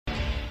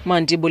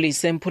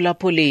Mandibulise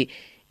mphulaphuli.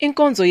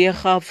 Inkonzo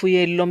yerhafu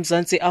yeli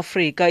loMzantsi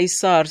Afrika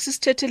iSARS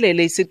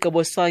isithethelele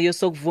isigqibo sayo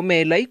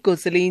sokuvumela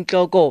igosa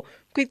leyintloko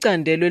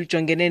kwicandelo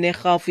elijongene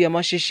nerhafu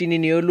yamashishini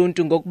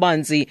neyoluntu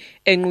ngokubanzi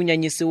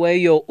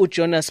enqunyanyisiweyo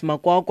uJonas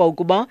Magwagwa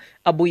ukuba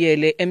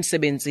abuyele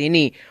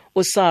emsebenzini.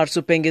 uSARS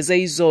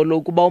ubhengeze izolo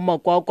ukuba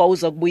uMagwagwa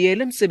uza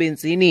kubuyela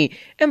emsebenzini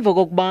emva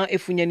kokuba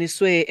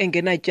efunyaniswe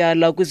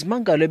engenatyala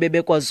kwizimangalo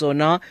ebebekwa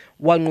zona.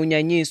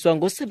 Wanqunyanyiswa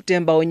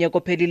ngoSeptemba onyaka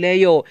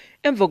ophelileyo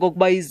emva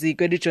kokuba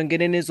iziko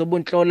elijongene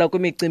nezobuntlola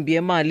kwimicimbi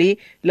yemali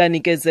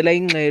lanikezela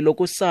ingxelo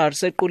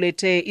kuSARS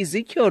equlethe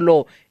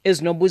izityholo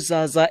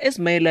ezinobuzaza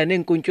ezimayelana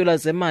neenkuntyula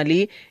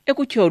zemali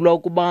ekutyholwa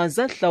ukuba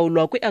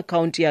zahlawulwa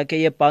kwiakhawunti yakhe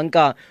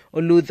yebhanka.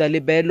 uLuther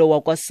Libelo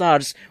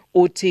wakwaSARS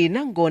uthi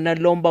nangona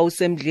lomba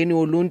usemdleni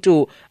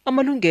woluntu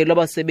amalungelo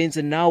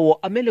abasebenzi nawo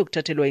amele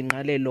ukuthathelwa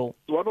ingqalelo.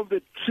 One of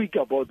the trick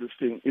about this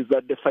thing is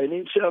that the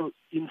Financial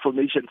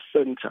Information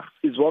Center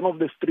is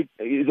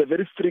a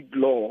very strict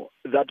law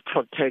that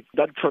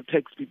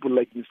protects people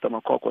like Mr.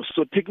 Magwagwa.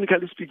 So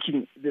technically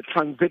speaking, the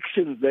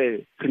transactions there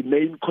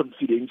remain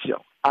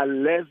confidential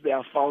unless they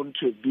are found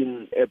to have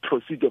been a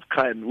proceed of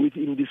crime, which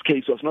in this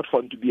case was not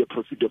found to be a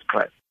proceed of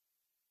crime.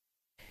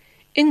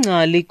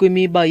 Ingcali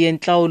kwimiba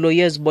yentlawulo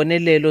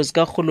yezibonelelo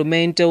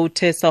zikarhulumente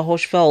uTessa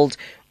Hochfeld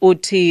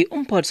uthi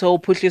umphathiswa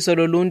wophuhliso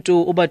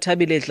loluntu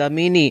uBathabile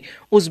Dlamini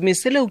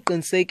uzimisele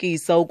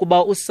uqinisekisa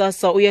ukuba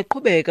uSASSA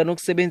uyaqhubeka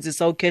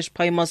nokusebenzisa uCash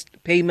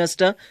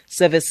Paymaster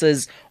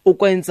Services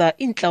ukwenza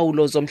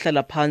intlawulo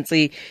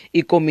zomhlalaphantsi.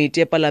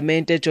 Ikomiti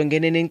epalamente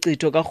ejongene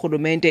nenkcitho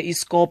karhulumente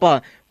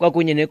iScopa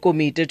kwakunye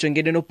nekomiti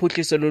ejongene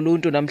nophuhliso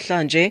loluntu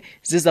namhlanje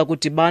ziza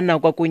kudibana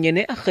kwakunye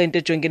nearhente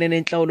ejongene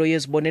nentlawulo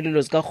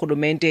yezibonelelo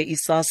zikarhulumente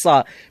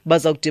iSASSA.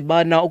 Baza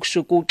kudibana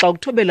ukushukuxa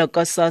ukuthobela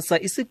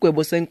kukaSASSA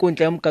isigwebo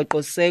senkundla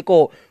yomgaqo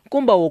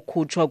kumba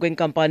wokukhutshwa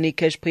kwenkampani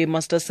Cash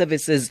Paymaster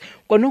Services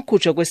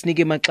kwanokukhutshwa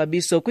kwesiniki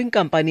maxabiso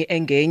kwinkampani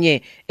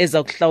engenye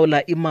eza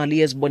kuhlawula imali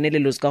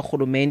yezibonelelo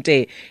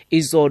zikarhulumente.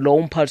 Izolo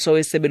umphathiswa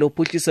wesebe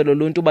lophuhliso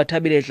loluntu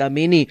uBathabile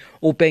Dlamini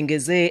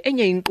ubhengeze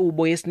enye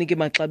inkqubo yesiniki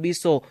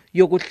maxabiso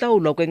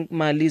yokuhlawulwa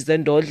kwemali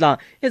zendodla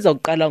eza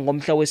kuqala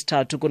ngomhla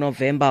wesi-3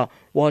 kuNovemba.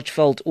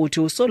 Watchfeld uthi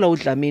usola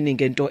uDlamini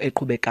ngento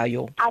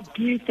eqhubekayo. I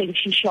do think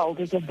she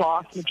shoulders a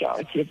vast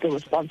majority of the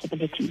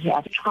responsibility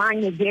here,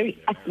 trying the very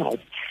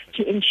utmost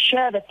to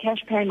ensure that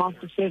Cash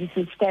Paymaster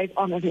Services stays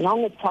on as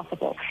long as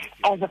possible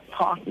as a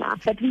partner.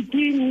 But we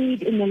do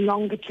need in the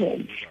longer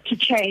term to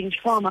change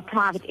from a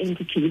private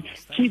entity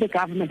to the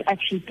government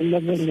actually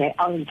delivering their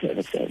own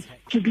services.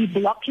 To be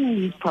blocking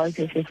these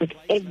processes at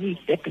every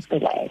step of the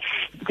way.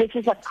 This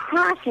is a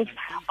crisis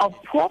of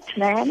poor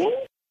planning.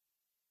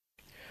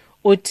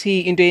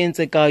 Uthi into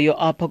eyenzekayo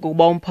apha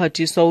kuba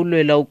umphathiswa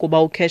ulwela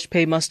ukuba uCash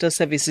Paymaster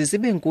Services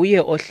ibe nguye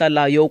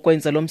ohlalayo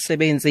ukwenza lo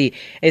msebenzi,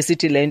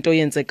 esithi le nto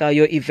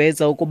yenzekayo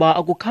iveza ukuba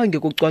akukhange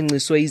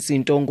kucwangciswe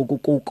izinto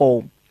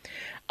ngokukuko.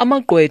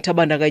 Amagqwetha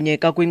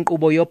abandakanyeka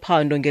kwinkqubo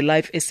yophando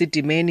nge-Life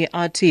esidimeni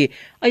athi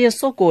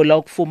ayasokola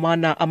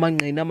ukufumana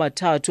amangqina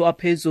amathathu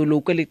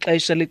aphezulu kweli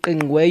xesha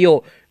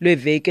liqingqiweyo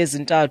lweeveki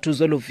ezintathu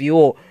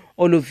zoluviwo.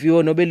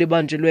 Oluviwo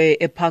nobelibanjelwe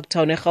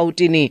eParktown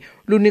eRhawutini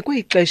lunikwe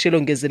ixesha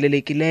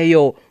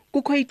elongezelelekileyo.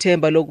 Kukho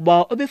ithemba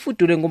lokuba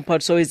obefudule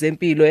ngumphathiswa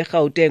wezempilo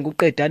eGauteng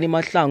uQedani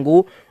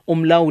Mahlangu,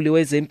 umlawuli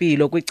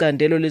wezempilo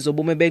kwicandelo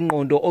lezobume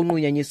bengqondo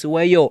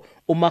onqunyanyisiweyo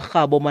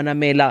uMarhabo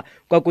Manamela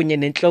kwakunye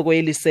nentloko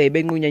yelisebe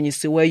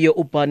enqunyanyisiweyo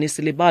uBani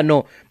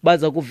Silibano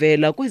baza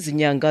kuvela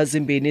kwizinyanga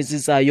zimbini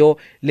zizayo.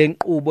 Le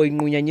nkqubo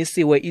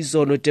inqunyanyisiwe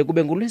izolo de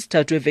kube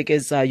ngolwesithathu eveke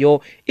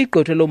ezayo.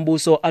 Igqwetha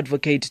lombuso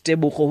Advocate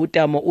Tebogo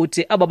Hutamo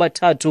uthi aba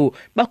bathathu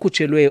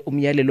bakhutshelwe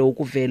umyalelo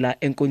ukuvela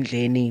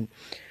enkundleni.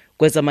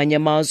 Kwezamanye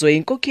amazwe,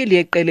 inkokheli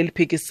yeqela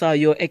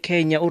eliphikisayo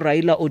eKenya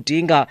uRaila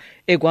Odinga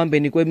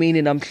ekuhambeni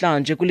kwemini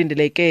namhlanje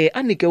kulindeleke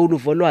anike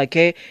uluvo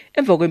lwakhe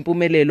emva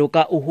kwempumelelo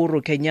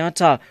kaUhuru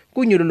Kenyatta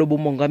kunyulo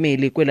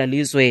lobumongameli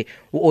kwelalizwe.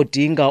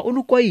 uOdinga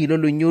ulukwayilo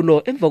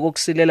lunyulo emva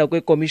kokusilela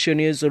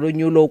kwekomishoni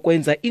yezolonyulo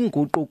ukwenza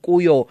inguqu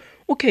kuyo.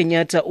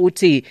 uKenyatta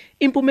uthi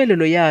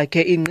impumelelo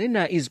yakhe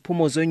ingqina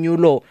iziphumo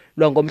zonyulo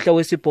lwangomhla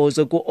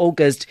wesi-8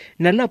 ku-August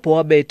nalapho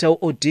wabetha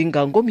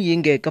uOdinga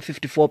ngomyinge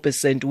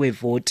ka-54%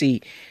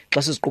 wevoti.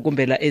 Xa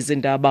siziqukumbela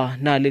ezindaba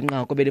nali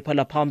nqaku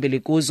beliphala phambili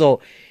kuzo,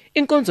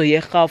 inkonzo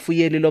yerhafu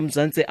yeli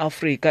loMzantsi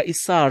Afrika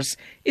iSARS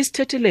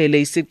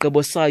isithethelele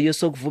isigqibo sayo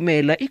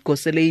sokuvumela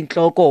igosa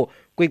leyintloko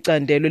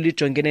kwicandelo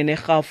elijongene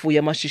nerhafu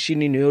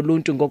yamashishini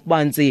neyoluntu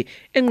ngokubanzi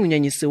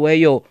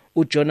enqunyanyisiweyo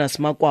uJonas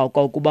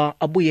Magwagwa ukuba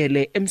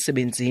abuyele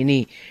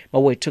emsebenzini.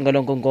 Mawethu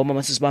ngalongo ngoma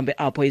masizibambe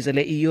apho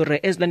izele iyure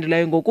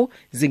ezilandelayo ngoku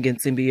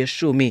zingentsimbi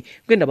ye-10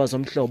 kwindaba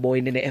zomhlobo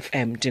wenene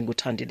FM.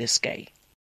 Ndinguthandile Skay.